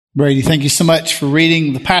Brady, thank you so much for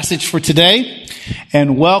reading the passage for today.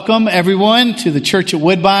 And welcome everyone to the Church at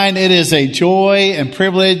Woodbine. It is a joy and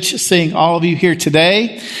privilege seeing all of you here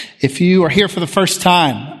today. If you are here for the first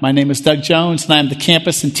time, my name is Doug Jones and I'm the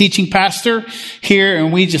campus and teaching pastor here.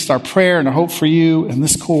 And our prayer and our hope for you and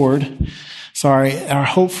our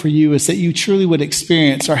hope for you is that you truly would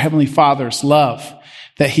experience our Heavenly Father's love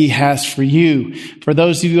that He has for you. For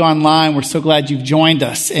those of you online, we're so glad you've joined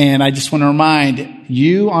us. And I just want to remind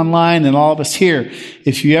you online and all of us here,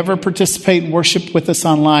 if you ever participate in worship with us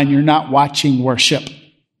online, you're not watching worship.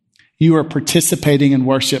 You are participating in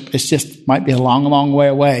worship. It's just might be a long, long way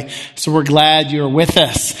away. So we're glad you're with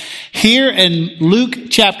us. Here in Luke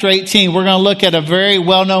chapter 18, we're going to look at a very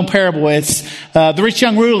well-known parable. It's the rich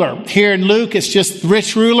young ruler. Here in Luke, it's just the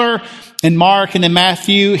rich ruler. In Mark and in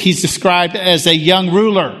Matthew, he's described as a young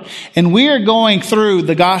ruler. And we are going through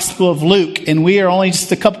the Gospel of Luke, and we are only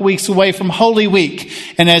just a couple weeks away from Holy Week.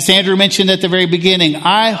 And as Andrew mentioned at the very beginning,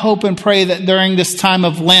 I hope and pray that during this time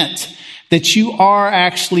of Lent, that you are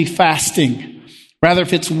actually fasting. Rather,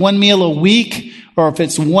 if it's one meal a week, or if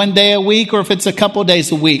it's one day a week, or if it's a couple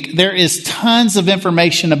days a week, there is tons of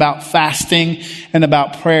information about fasting and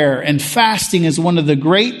about prayer. And fasting is one of the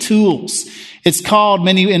great tools. It's called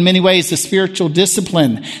in many ways the spiritual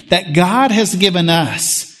discipline that God has given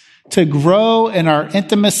us to grow in our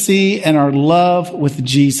intimacy and our love with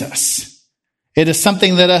Jesus. It is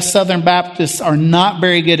something that us Southern Baptists are not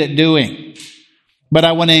very good at doing. But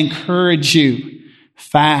I want to encourage you,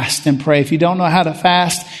 fast and pray. If you don't know how to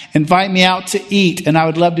fast, invite me out to eat, and I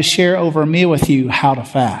would love to share over a meal with you how to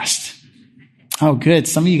fast. Oh, good.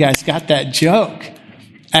 Some of you guys got that joke.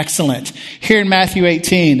 Excellent. Here in Matthew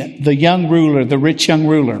 18, the young ruler, the rich young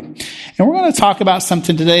ruler. And we're going to talk about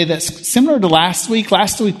something today that's similar to last week.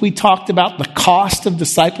 Last week, we talked about the cost of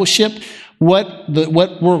discipleship. What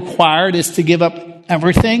we're required is to give up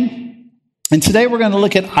everything. And today we're going to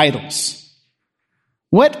look at idols.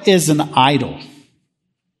 What is an idol?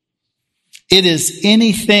 It is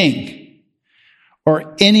anything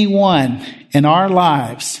or anyone in our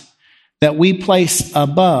lives that we place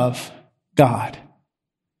above God.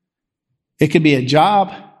 It could be a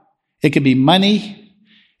job. It could be money.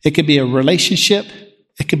 It could be a relationship.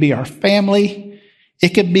 It could be our family. It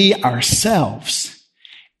could be ourselves.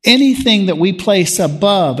 Anything that we place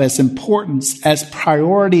above as importance, as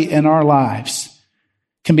priority in our lives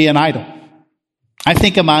can be an idol. I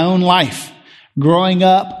think of my own life. Growing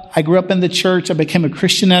up, I grew up in the church. I became a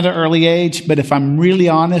Christian at an early age. But if I'm really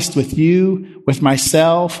honest with you, with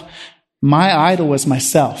myself, my idol was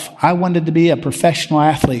myself. I wanted to be a professional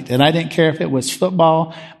athlete, and I didn't care if it was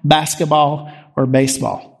football, basketball, or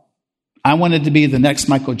baseball. I wanted to be the next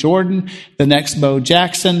Michael Jordan, the next Bo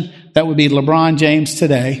Jackson. That would be LeBron James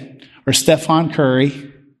today, or Stephen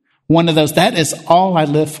Curry. One of those. That is all I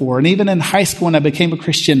lived for. And even in high school, when I became a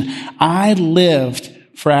Christian, I lived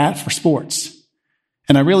for sports.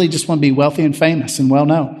 And I really just want to be wealthy and famous and well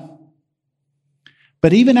known.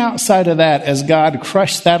 But even outside of that, as God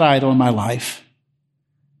crushed that idol in my life,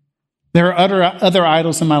 there are other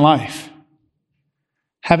idols in my life.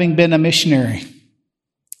 Having been a missionary,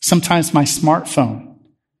 sometimes my smartphone,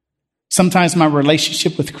 sometimes my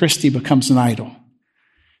relationship with Christy becomes an idol.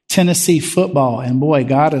 Tennessee football, and boy,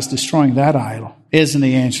 God is destroying that idol, isn't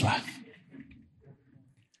He, Angela?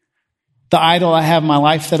 The idol I have in my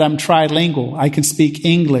life that I'm trilingual. I can speak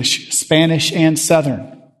English, Spanish, and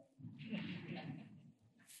Southern.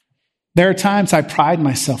 There are times I pride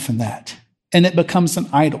myself in that, and it becomes an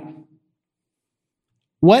idol.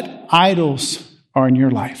 What idols are in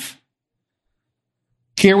your life?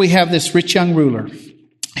 Here we have this rich young ruler,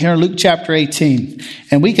 here in Luke chapter 18,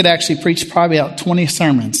 and we could actually preach probably about 20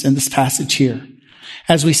 sermons in this passage here.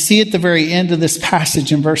 As we see at the very end of this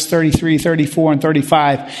passage in verse 33, 34, and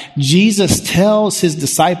 35, Jesus tells His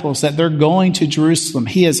disciples that they're going to Jerusalem.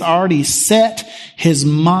 He has already set His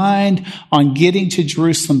mind on getting to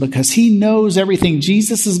Jerusalem because He knows everything.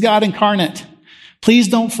 Jesus is God incarnate. Please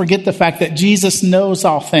don't forget the fact that Jesus knows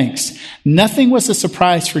all things. Nothing was a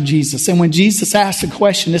surprise for Jesus. And when Jesus asks a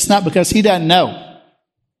question, it's not because He doesn't know.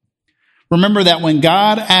 Remember that when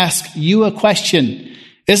God asks you a question,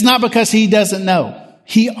 it's not because He doesn't know.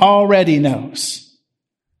 He already knows.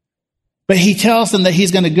 But He tells them that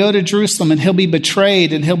He's going to go to Jerusalem and He'll be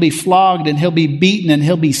betrayed and He'll be flogged and He'll be beaten and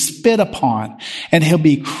He'll be spit upon and He'll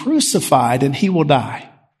be crucified and He will die.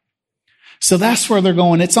 So that's where they're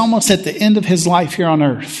going. It's almost at the end of His life here on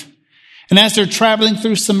earth. And as they're traveling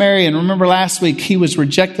through Samaria, and remember last week, He was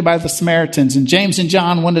rejected by the Samaritans and James and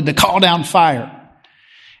John wanted to call down fire.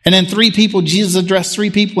 And then Jesus addressed 3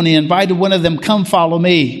 people, and he invited one of them, come follow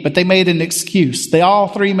me. But they made an excuse. They all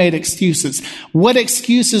 3 made excuses. What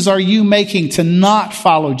excuses are you making to not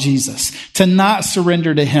follow Jesus, to not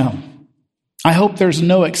surrender to him? I hope there's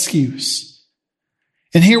no excuse.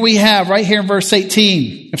 And here we have, right here in verse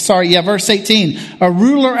 18, verse 18, a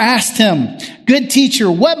ruler asked him, good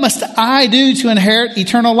teacher, what must I do to inherit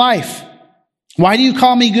eternal life? Why do you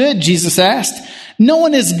call me good? Jesus asked. No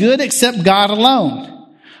one is good except God alone.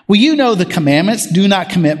 Well, you know the commandments. Do not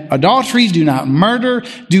commit adultery. Do not murder.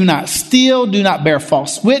 Do not steal. Do not bear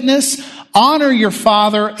false witness. Honor your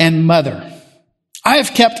father and mother. I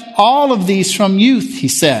have kept all of these from youth, he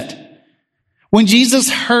said. When Jesus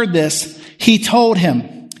heard this, he told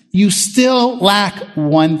him, you still lack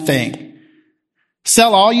one thing.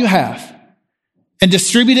 Sell all you have and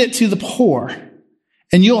distribute it to the poor,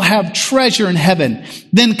 and you'll have treasure in heaven.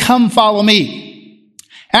 Then come follow me.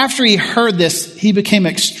 After he heard this, he became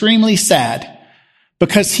extremely sad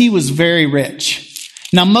because he was very rich.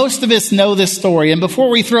 Now, most of us know this story. And before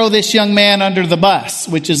we throw this young man under the bus,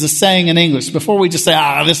 which is a saying in English, before we just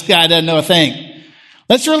say, this guy doesn't know a thing,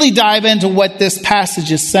 let's really dive into what this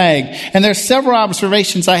passage is saying. And there's several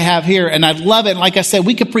observations I have here, and I love it. And like I said,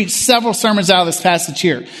 we could preach several sermons out of this passage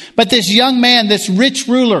here. But this young man, this rich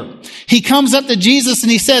ruler, he comes up to Jesus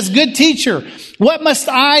and he says, good teacher, what must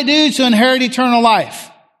I do to inherit eternal life?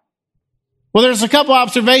 Well, there's a couple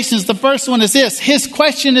observations. The first one is this. His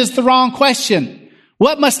question is the wrong question.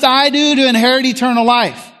 What must I do to inherit eternal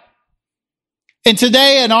life? And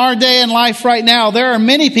today, in our day in life right now, there are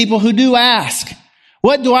many people who do ask,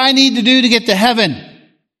 what do I need to do to get to heaven?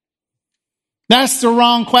 That's the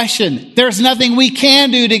wrong question. There's nothing we can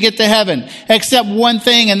do to get to heaven except one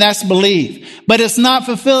thing, and that's believe. But it's not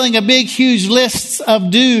fulfilling a big, huge list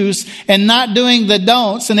of do's and not doing the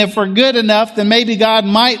don'ts. And if we're good enough, then maybe God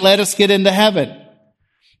might let us get into heaven.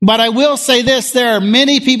 But I will say this, there are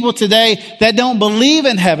many people today that don't believe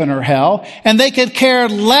in heaven or hell, and they could care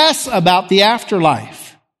less about the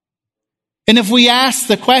afterlife. And if we ask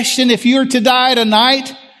the question, if you were to die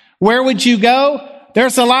tonight, where would you go?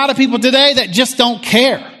 There's a lot of people today that just don't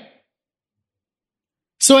care.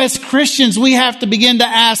 So as Christians, we have to begin to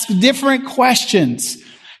ask different questions.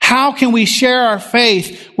 How can we share our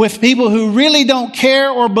faith with people who really don't care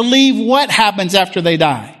or believe what happens after they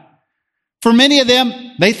die? For many of them,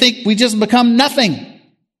 they think we just become nothing.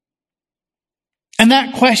 And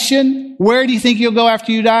that question, where do you think you'll go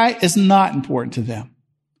after you die, is not important to them.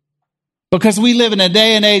 Because we live in a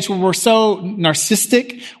day and age where we're so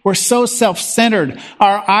narcissistic, we're so self-centered.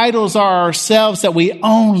 Our idols are ourselves, that we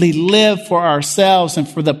only live for ourselves and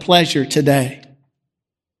for the pleasure today.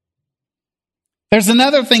 There's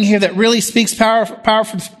another thing here that really speaks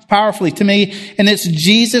powerfully to me, and it's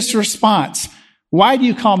Jesus' response. Why do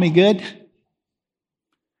you call me good?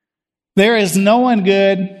 There is no one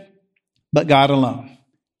good but God alone.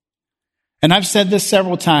 And I've said this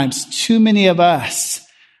several times. Too many of us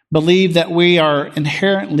believe that we are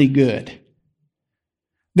inherently good.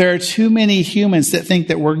 There are too many humans that think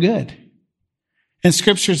that we're good. And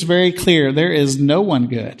Scripture is very clear. There is no one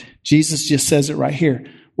good. Jesus just says it right here.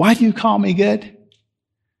 Why do you call me good?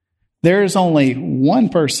 There is only one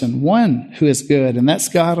person, one who is good, and that's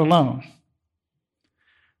God alone.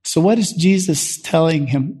 So what is Jesus telling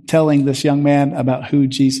this young man about who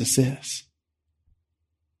Jesus is?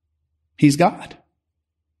 He's God.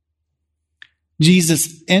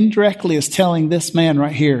 Jesus indirectly is telling this man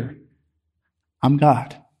right here, I'm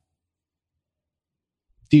God.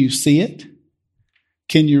 Do you see it?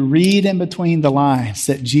 Can you read in between the lines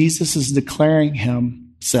that Jesus is declaring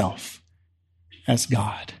himself as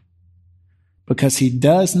God? Because he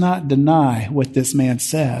does not deny what this man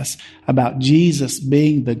says about Jesus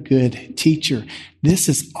being the good teacher. This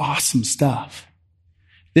is awesome stuff.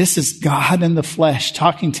 This is God in the flesh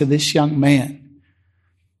talking to this young man.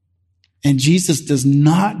 And Jesus does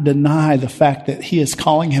not deny the fact that he is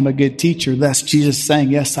calling him a good teacher. That's Jesus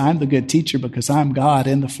saying, yes, I'm the good teacher because I'm God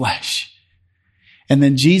in the flesh. And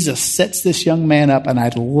then Jesus sets this young man up, and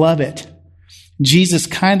I love it. Jesus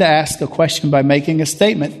kind of asks a question by making a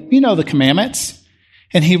statement. You know the commandments.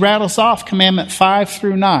 And he rattles off commandment 5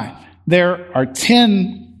 through 9. There are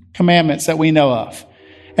 10 commandments that we know of.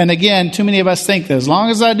 And again, too many of us think that as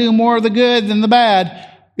long as I do more of the good than the bad,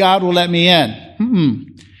 God will let me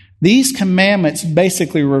in. These commandments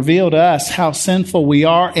basically reveal to us how sinful we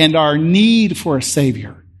are and our need for a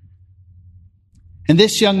Savior. And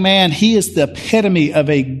this young man, he is the epitome of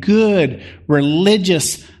a good,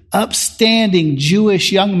 religious, upstanding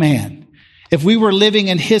Jewish young man. If we were living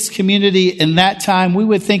in his community in that time, we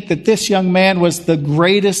would think that this young man was the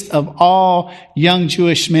greatest of all young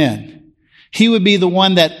Jewish men. He would be the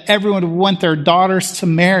one that everyone would want their daughters to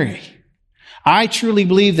marry. I truly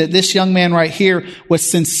believe that this young man right here was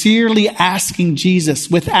sincerely asking Jesus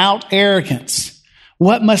without arrogance,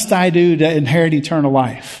 what must I do to inherit eternal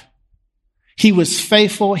life? He was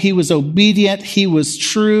faithful. He was obedient. He was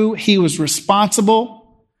true. He was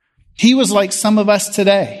responsible. He was like some of us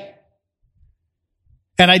today.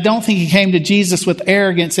 And I don't think he came to Jesus with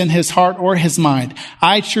arrogance in his heart or his mind.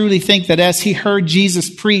 I truly think that as he heard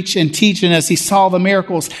Jesus preach and teach and as he saw the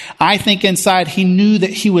miracles, I think inside he knew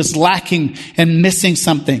that he was lacking and missing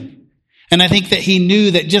something. And I think that he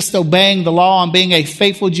knew that just obeying the law and being a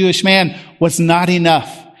faithful Jewish man was not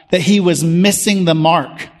enough, that he was missing the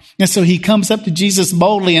mark. And so he comes up to Jesus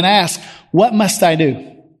boldly and asks, what must I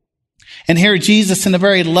do? And here Jesus, in a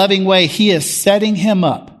very loving way, he is setting him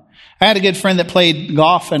up. I had a good friend that played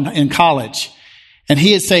golf in college, and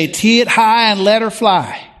he'd say, tee it high and let her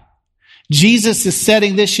fly. Jesus is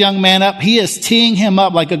setting this young man up. He is teeing him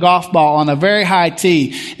up like a golf ball on a very high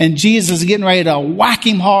tee, and Jesus is getting ready to whack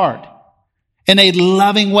him hard. In a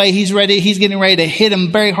loving way, he's getting ready to hit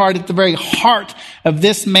him very hard at the very heart of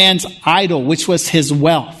this man's idol, which was his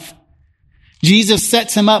wealth. Jesus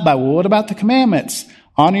sets him up by, well, what about the commandments?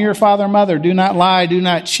 Honor your father and mother. Do not lie. Do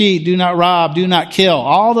not cheat. Do not rob. Do not kill.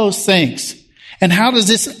 All those things. And how does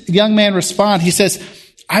this young man respond? He says,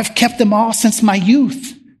 I've kept them all since my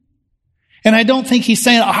youth. And I don't think he's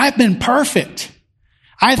saying, I've been perfect.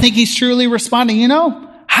 I think he's truly responding,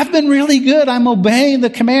 I've been really good. I'm obeying the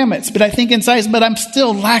commandments. But I think inside, but I'm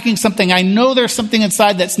still lacking something. I know there's something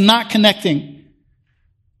inside that's not connecting.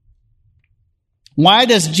 Why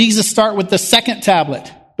does Jesus start with the second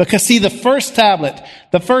tablet? Because see, the first tablet,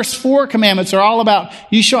 the first 4 commandments are all about,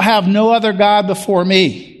 you shall have no other God before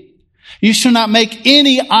me. You shall not make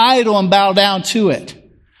any idol and bow down to it.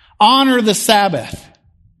 Honor the Sabbath.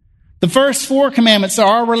 The first 4 commandments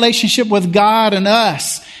are our relationship with God and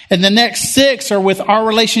us. And the next 6 are with our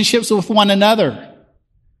relationships with one another.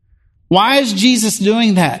 Why is Jesus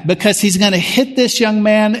doing that? Because he's going to hit this young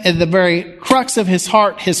man at the very crux of his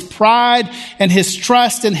heart, his pride and his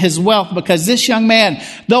trust and his wealth. Because this young man,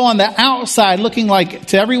 though on the outside looking like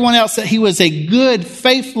to everyone else that he was a good,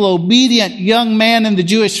 faithful, obedient young man in the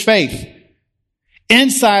Jewish faith,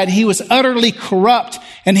 inside he was utterly corrupt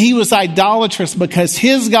and he was idolatrous because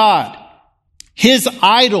his God, his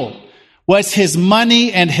idol, was his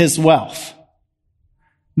money and his wealth.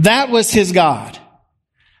 That was his God.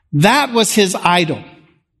 That was his idol.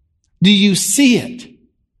 Do you see it?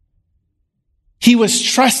 He was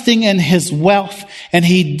trusting in his wealth and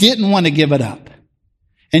he didn't want to give it up.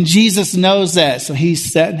 And Jesus knows that, so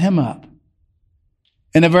he's setting him up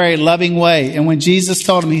in a very loving way. And when Jesus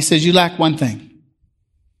told him, he says, you lack one thing.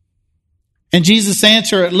 And Jesus'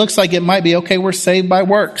 answer, it looks like it might be, okay, we're saved by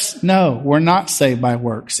works. No, we're not saved by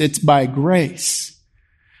works. It's by grace.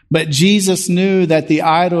 But Jesus knew that the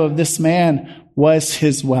idol of this man was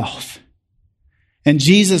his wealth. And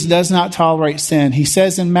Jesus does not tolerate sin. Jesus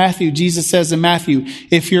says in Matthew,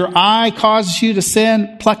 if your eye causes you to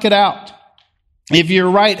sin, pluck it out. If your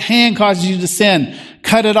right hand causes you to sin,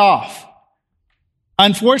 cut it off.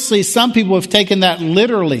 Unfortunately, some people have taken that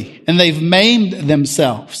literally and they've maimed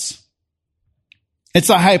themselves. It's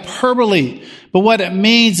a hyperbole, but what it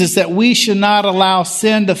means is that we should not allow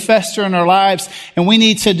sin to fester in our lives, and we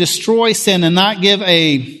need to destroy sin and not give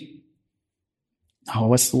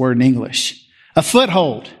what's the word in English? A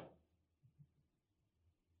foothold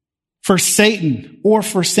for Satan or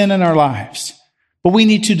for sin in our lives. But we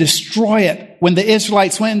need to destroy it. When the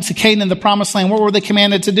Israelites went into Canaan, the promised land, what were they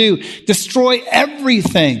commanded to do? Destroy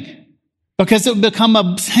everything, because it would become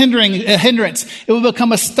a hindrance. It would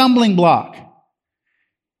become a stumbling block.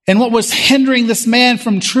 And what was hindering this man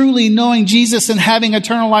from truly knowing Jesus and having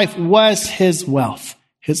eternal life was his wealth,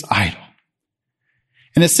 his idol.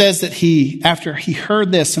 And it says that after he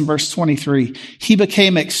heard this in verse 23, he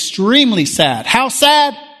became extremely sad. How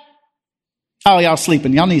sad? Oh, y'all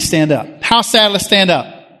sleeping. Y'all need to stand up. How sad? Let's stand up.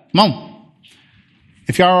 Come on.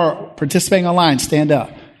 If y'all are participating online, stand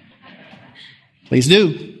up. Please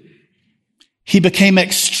do. He became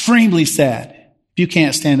extremely sad. If you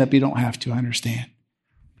can't stand up, you don't have to. I understand.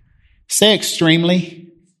 Say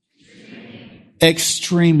extremely.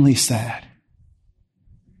 Extremely sad.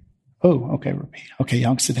 Oh, okay, repeat. Okay,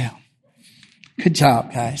 y'all can sit down. Good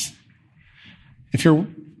job, guys. If you're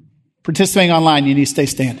participating online, you need to stay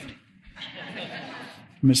standing.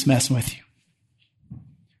 I'm just messing with you.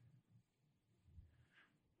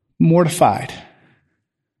 Mortified.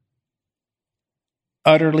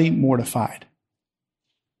 Utterly mortified.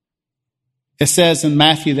 It says in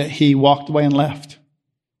Matthew that he walked away and left.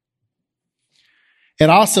 It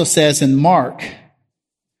also says in Mark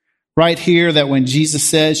right here that when Jesus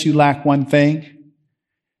says you lack one thing,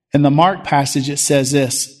 in the Mark passage it says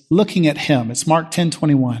this, looking at him. It's Mark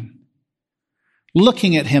 10:21.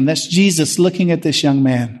 Looking at him. That's Jesus looking at this young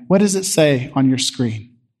man. What does it say on your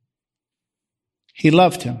screen? He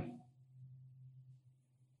loved him.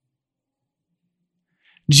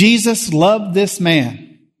 Jesus loved this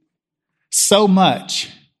man so much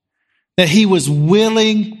that he was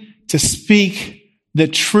willing to speak the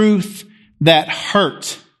truth that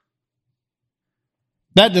hurt.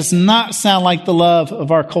 That does not sound like the love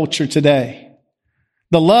of our culture today.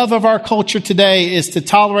 The love of our culture today is to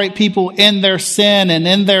tolerate people in their sin and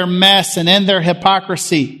in their mess and in their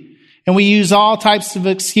hypocrisy. And we use all types of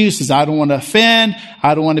excuses. I don't want to offend.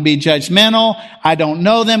 I don't want to be judgmental. I don't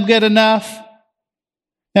know them good enough.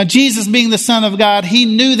 Now, Jesus being the Son of God, he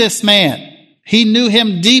knew this man. He knew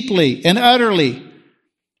him deeply and utterly.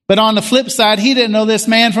 But on the flip side, he didn't know this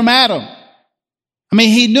man from Adam. I mean,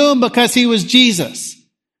 he knew him because he was Jesus.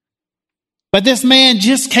 But this man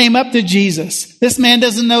just came up to Jesus. This man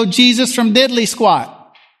doesn't know Jesus from diddly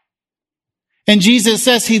squat. And Jesus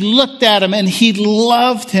says he looked at him and he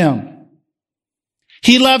loved him.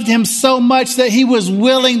 He loved him so much that he was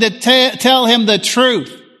willing to tell him the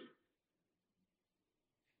truth.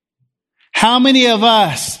 How many of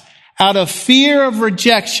us, out of fear of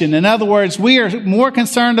rejection, in other words, we are more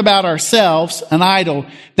concerned about ourselves, an idol,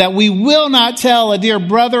 that we will not tell a dear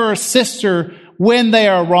brother or sister when they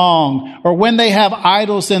are wrong, or when they have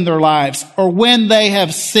idols in their lives, or when they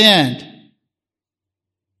have sinned.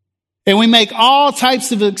 And we make all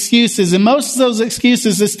types of excuses, and most of those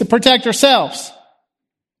excuses is to protect ourselves.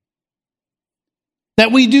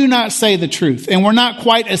 That we do not say the truth, and we're not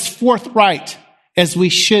quite as forthright as we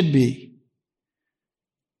should be.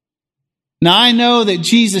 Now, I know that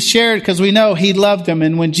Jesus shared because we know he loved them.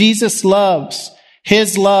 And when Jesus loves,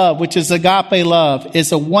 his love, which is agape love,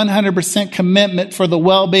 is a 100% commitment for the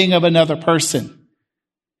well-being of another person.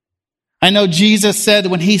 I know Jesus said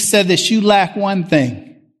when he said this, you lack one thing.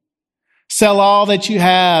 Sell all that you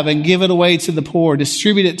have and give it away to the poor.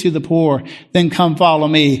 Distribute it to the poor. Then come follow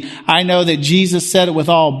me. I know that Jesus said it with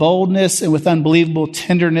all boldness and with unbelievable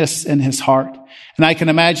tenderness in his heart. And I can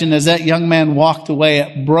imagine as that young man walked away,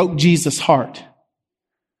 it broke Jesus' heart.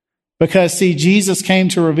 Because, see, Jesus came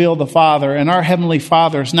to reveal the Father, and our Heavenly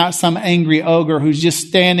Father is not some angry ogre who's just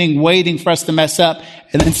standing, waiting for us to mess up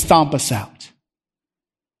and then stomp us out.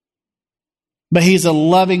 But he's a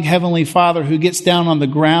loving Heavenly Father who gets down on the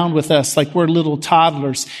ground with us like we're little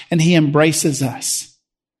toddlers, and he embraces us.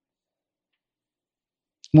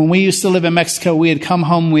 When we used to live in Mexico, we had come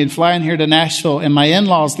home, we'd fly in here to Nashville, and my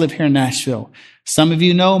in-laws live here in Nashville. Some of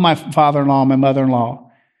you know my father-in-law, my mother-in-law.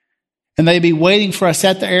 And they'd be waiting for us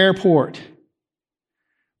at the airport,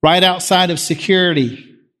 right outside of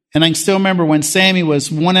security. And I can still remember when Sammy was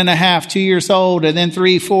 1.5, 2 years old, and then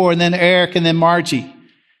 3, 4, and then Eric, and then Margie.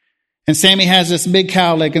 And Sammy has this big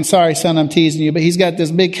cowlick, and sorry, son, I'm teasing you, but he's got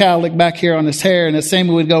this big cowlick back here on his hair, and as Sammy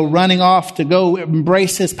would go running off to go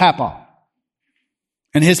embrace his papa.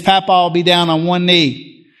 And his papa would be down on one knee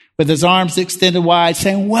with his arms extended wide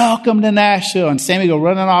saying, welcome to Nashville. And Sammy would go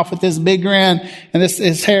running off with this big grin, and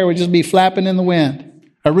his hair would just be flapping in the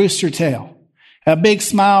wind. A rooster tail. A big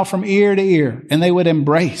smile from ear to ear. And they would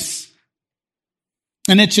embrace.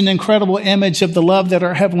 And it's an incredible image of the love that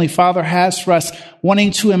our Heavenly Father has for us,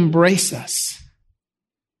 wanting to embrace us.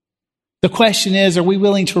 The question is, are we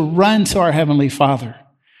willing to run to our Heavenly Father,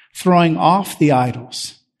 throwing off the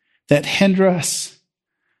idols that hinder us,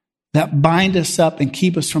 that bind us up and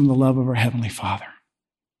keep us from the love of our Heavenly Father?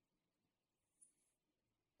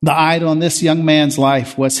 The idol in this young man's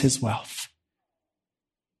life was his wealth.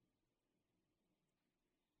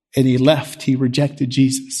 And he left. He rejected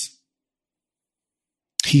Jesus.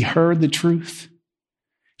 He heard the truth.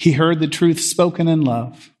 He heard the truth spoken in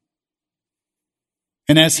love.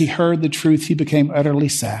 And as he heard the truth, he became utterly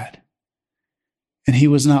sad. And he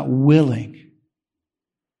was not willing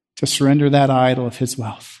to surrender that idol of his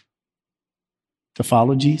wealth to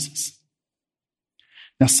follow Jesus.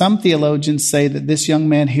 Now, some theologians say that this young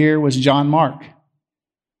man here was John Mark,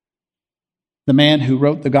 the man who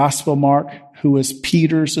wrote the Gospel Mark, who was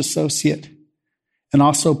Peter's associate, and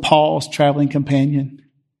also Paul's traveling companion.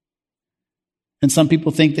 And some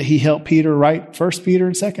people think that he helped Peter write 1 Peter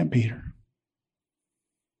and 2 Peter.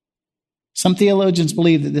 Some theologians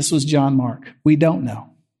believe that this was John Mark. We don't know.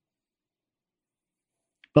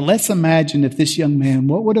 But let's imagine if this young man,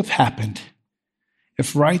 what would have happened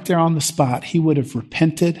if right there on the spot he would have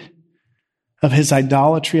repented of his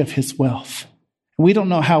idolatry of his wealth. We don't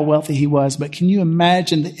know how wealthy he was, but can you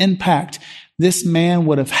imagine the impact this man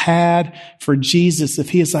would have had for Jesus if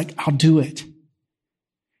he is like, I'll do it.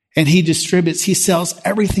 and he distributes, he sells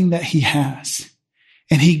everything that he has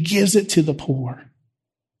and he gives it to the poor.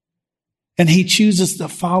 And he chooses to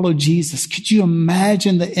follow Jesus. Could you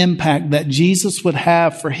imagine the impact that Jesus would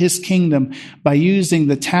have for his kingdom by using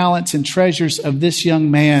the talents and treasures of this young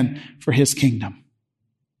man for his kingdom?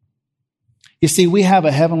 You see, we have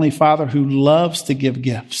a heavenly Father who loves to give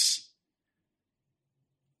gifts.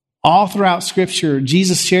 All throughout Scripture,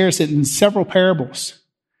 Jesus shares it in several parables.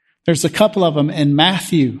 There's a couple of them in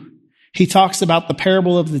Matthew. He talks about the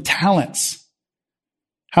parable of the talents.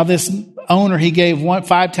 How this owner, he gave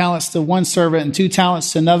 5 talents to one servant and 2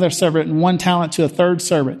 talents to another servant and 1 talent to a third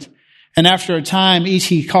servant. And after a time,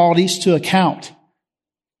 he called each to account.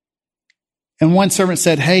 And one servant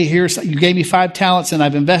said, hey, you gave me 5 talents and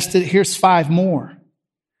I've invested. Here's 5 more.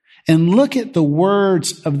 And look at the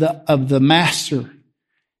words of the master.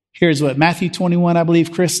 Here's what, Matthew 21, I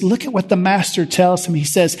believe, Chris. Look at what the master tells him. He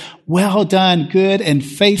says, well done, good and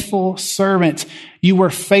faithful servant. You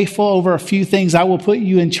were faithful over a few things. I will put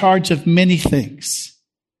you in charge of many things.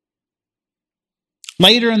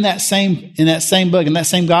 Later in that same book, in that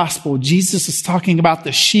same gospel, Jesus is talking about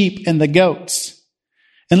the sheep and the goats.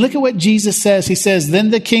 And look at what Jesus says. He says, then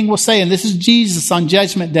the king will say, and this is Jesus on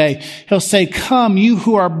Judgment Day, he'll say, come, you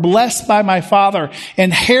who are blessed by my Father,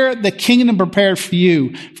 inherit the kingdom prepared for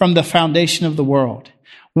you from the foundation of the world.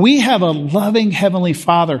 We have a loving heavenly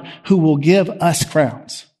Father who will give us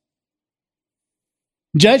crowns.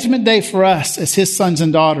 Judgment Day for us as his sons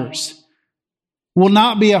and daughters will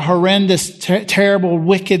not be a horrendous, terrible,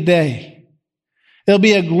 wicked day. It'll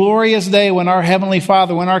be a glorious day when our Heavenly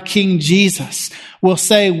Father, when our King Jesus will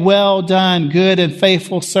say, well done, good and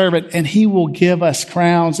faithful servant, and he will give us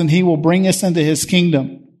crowns and he will bring us into his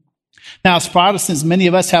kingdom. Now, as Protestants, many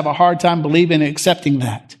of us have a hard time believing and accepting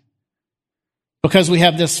that because we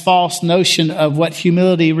have this false notion of what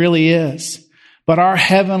humility really is. But our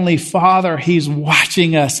Heavenly Father, he's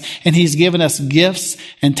watching us and he's given us gifts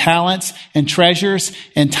and talents and treasures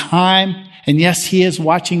and time. And yes, he is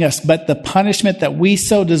watching us, but the punishment that we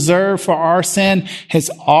so deserve for our sin has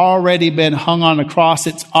already been hung on the cross.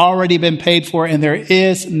 It's already been paid for, and there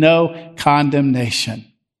is no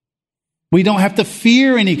condemnation. We don't have to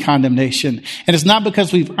fear any condemnation. And it's not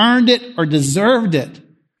because we've earned it or deserved it,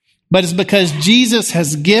 but it's because Jesus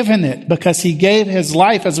has given it, because he gave his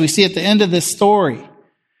life, as we see at the end of this story,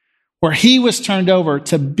 where he was turned over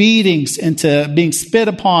to beatings and to being spit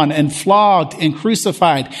upon and flogged and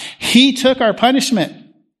crucified. He took our punishment.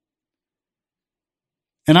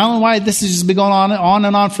 And I don't know why this has just been going on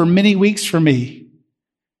and on for many weeks for me.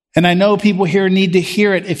 And I know people here need to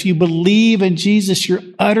hear it. If you believe in Jesus, you're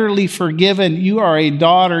utterly forgiven. You are a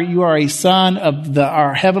daughter. You are a son of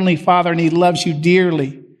our Heavenly Father, and he loves you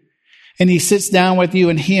dearly. And he sits down with you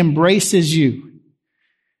and he embraces you.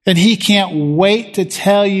 And he can't wait to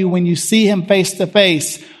tell you when you see him face to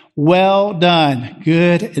face, well done,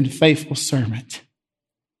 good and faithful servant.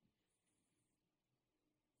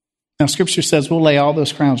 Now, Scripture says we'll lay all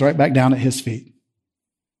those crowns right back down at his feet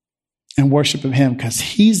and worship him because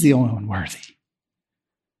he's the only one worthy.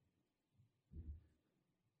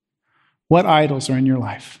 What idols are in your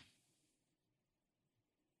life?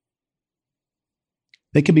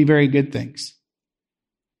 They could be very good things.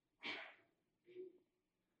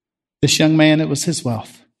 This young man, it was his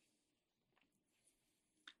wealth.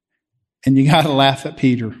 And you got to laugh at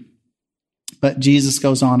Peter. But Jesus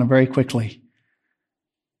goes on and very quickly.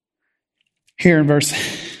 Here in verse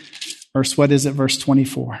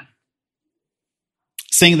 24.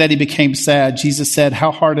 Seeing that he became sad, Jesus said,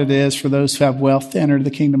 how hard it is for those who have wealth to enter the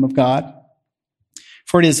kingdom of God.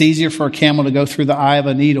 For it is easier for a camel to go through the eye of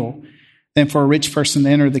a needle than for a rich person to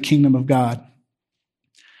enter the kingdom of God.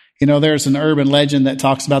 You know, there's an urban legend that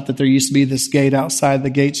talks about that there used to be this gate outside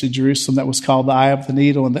the gates of Jerusalem that was called the Eye of the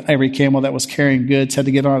Needle, and that every camel that was carrying goods had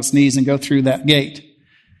to get on its knees and go through that gate.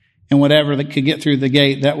 And whatever that could get through the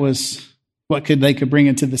gate, that was what they could bring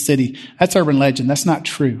into the city. That's urban legend. That's not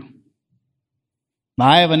true. The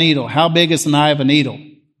eye of a needle. How big is an eye of a needle?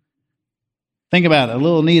 Think about it. A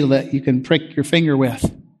little needle that you can prick your finger with.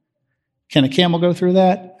 Can a camel go through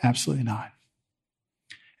that? Absolutely not.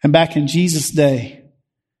 And back in Jesus' day,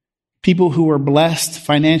 people who were blessed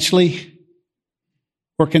financially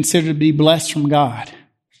were considered to be blessed from God.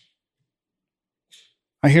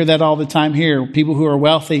 I hear that all the time here. People who are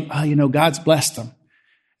wealthy, God's blessed them.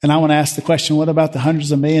 And I want to ask the question, what about the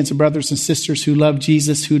hundreds of millions of brothers and sisters who love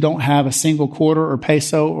Jesus, who don't have a single quarter or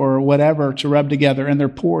peso or whatever to rub together, and they're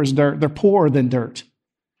poor as dirt? They're poorer than dirt.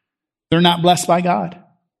 They're not blessed by God.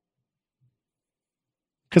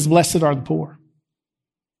 Because blessed are the poor.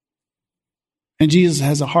 And Jesus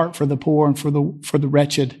has a heart for the poor and for the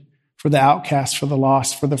wretched, for the outcast, for the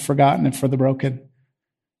lost, for the forgotten, and for the broken.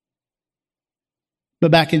 But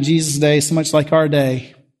back in Jesus' day, so much like our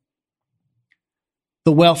day,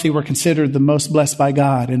 the wealthy were considered the most blessed by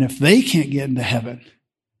God. And if they can't get into heaven,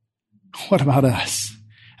 what about us?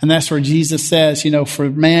 And that's where Jesus says, for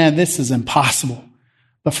man, this is impossible.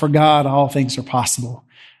 But for God, all things are possible.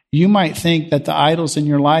 You might think that the idols in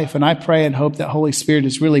your life, and I pray and hope that Holy Spirit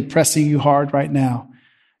is really pressing you hard right now.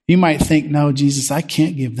 You might think, no, Jesus, I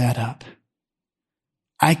can't give that up.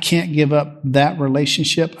 I can't give up that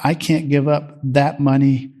relationship. I can't give up that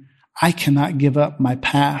money. I cannot give up my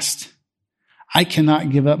past. I cannot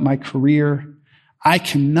give up my career. I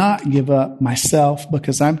cannot give up myself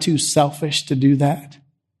because I'm too selfish to do that.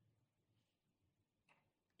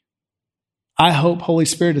 I hope Holy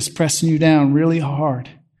Spirit is pressing you down really hard.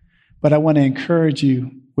 But I want to encourage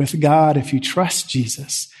you with God, if you trust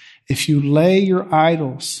Jesus, if you lay your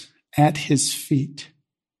idols at his feet,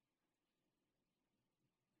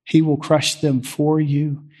 he will crush them for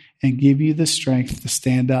you and give you the strength to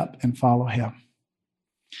stand up and follow him.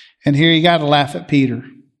 And here you got to laugh at Peter.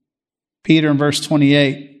 Peter in verse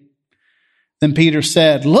 28. Then Peter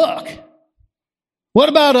said, look, what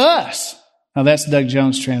about us? Now that's Doug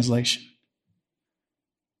Jones' translation.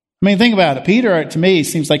 I mean, think about it. Peter, to me,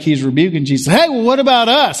 seems like he's rebuking Jesus. Hey, well, what about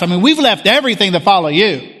us? I mean, we've left everything to follow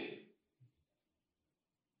you.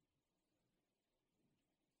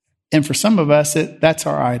 And for some of us, that's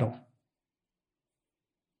our idol.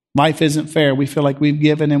 Life isn't fair. We feel like we've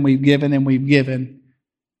given and we've given and we've given.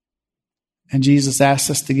 And Jesus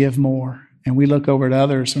asks us to give more. And we look over at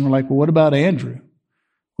others and we're like, well, what about Andrew?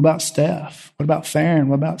 What about Steph? What about Farron?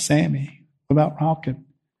 What about Sammy? What about Ralkin?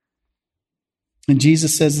 And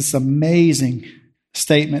Jesus says this amazing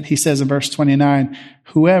statement. He says in verse 29,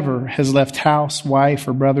 whoever has left house, wife,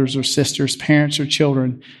 or brothers or sisters, parents or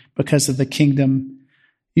children because of the kingdom,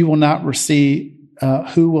 who will not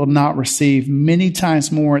receive many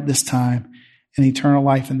times more at this time in eternal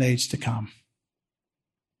life in the age to come.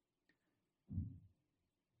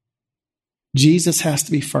 Jesus has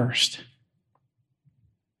to be first.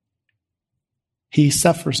 He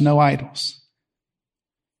suffers no idols.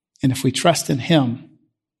 And if we trust in him,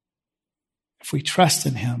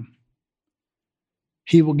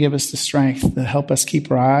 he will give us the strength to help us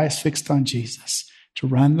keep our eyes fixed on Jesus, to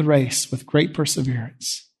run the race with great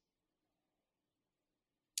perseverance,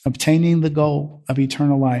 obtaining the goal of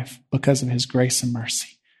eternal life because of his grace and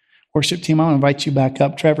mercy. Worship team, I want to invite you back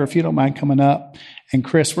up. Trevor, if you don't mind coming up. And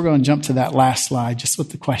Chris, we're going to jump to that last slide just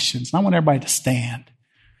with the questions. And I want everybody to stand.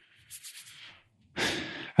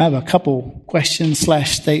 I have a couple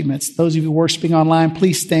questions/statements. Those of you worshiping online,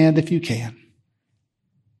 please stand if you can.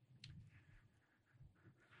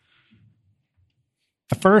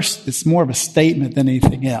 The first is more of a statement than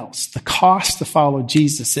anything else. The cost to follow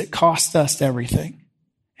Jesus, it cost us everything.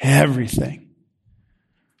 Everything.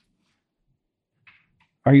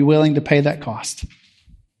 Are you willing to pay that cost?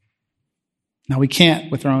 Now, we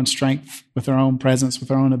can't with our own strength, with our own presence, with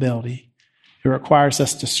our own ability. It requires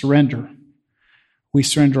us to surrender. We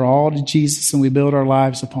surrender all to Jesus and we build our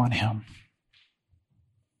lives upon him.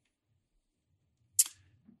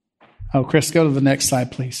 Oh, Chris, go to the next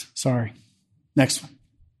slide, please. Sorry. Next one.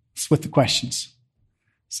 It's with the questions.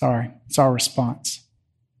 Sorry. It's our response.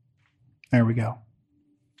 There we go.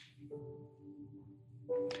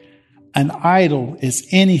 An idol is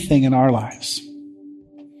anything in our lives,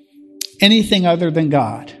 anything other than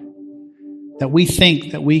God, that we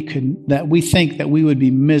think that we would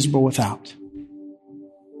be miserable without.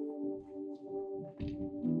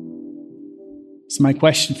 So my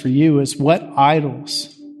question for you is, what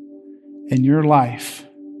idols in your life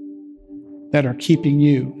that are keeping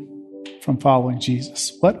you from following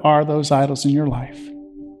Jesus? What are those idols in your life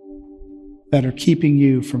that are keeping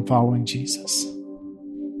you from following Jesus?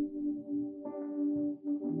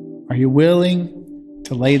 Are you willing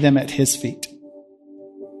to lay them at his feet?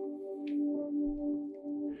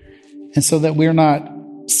 And so that we're not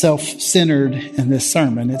self-centered in this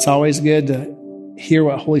sermon, it's always good to hear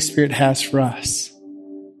what Holy Spirit has for us.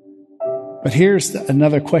 But here's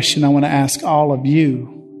another question I want to ask all of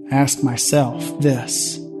you, ask myself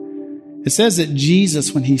this. It says that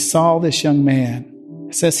Jesus, when he saw this young man,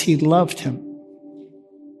 it says he loved him.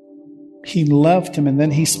 He loved him, and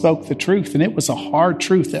then he spoke the truth, and it was a hard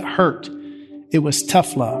truth that hurt. It was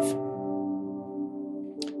tough love.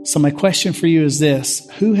 So my question for you is this: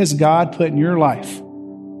 who has God put in your life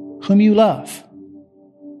whom you love,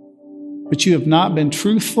 but you have not been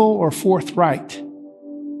truthful or forthright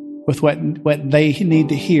with what they need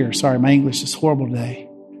to hear? Sorry, my English is horrible today.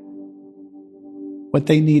 What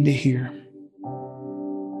they need to hear.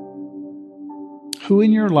 who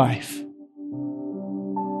in your life,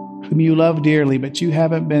 whom you love dearly, but you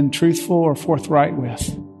haven't been truthful or forthright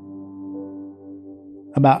with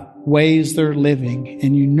about ways they're living,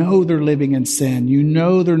 and you know they're living in sin. You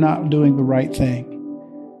know they're not doing the right thing,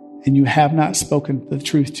 and you have not spoken the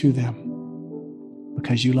truth to them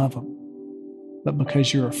because you love them, but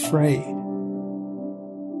because you're afraid.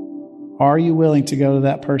 Are you willing to go to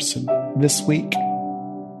that person this week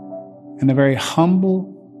in a very humble,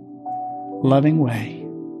 loving way?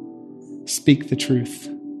 Speak the truth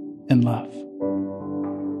in love.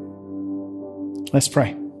 Let's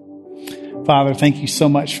pray. Father, thank you so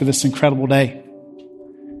much for this incredible day.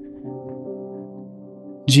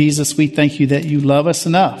 Jesus, we thank you that you love us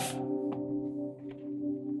enough.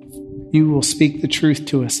 You will speak the truth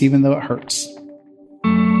to us even though it hurts.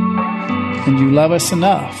 And you love us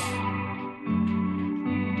enough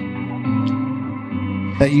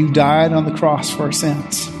that you died on the cross for our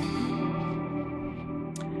sins.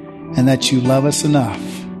 And that you love us enough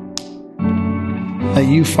that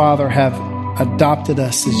you, Father, have adopted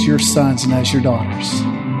us as your sons and as your daughters.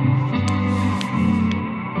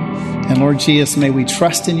 And Lord Jesus, may we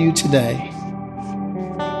trust in you today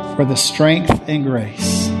for the strength and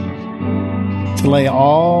grace to lay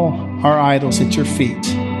all our idols at your feet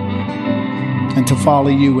and to follow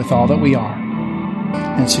you with all that we are.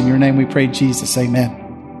 And it's in your name we pray, Jesus. Amen.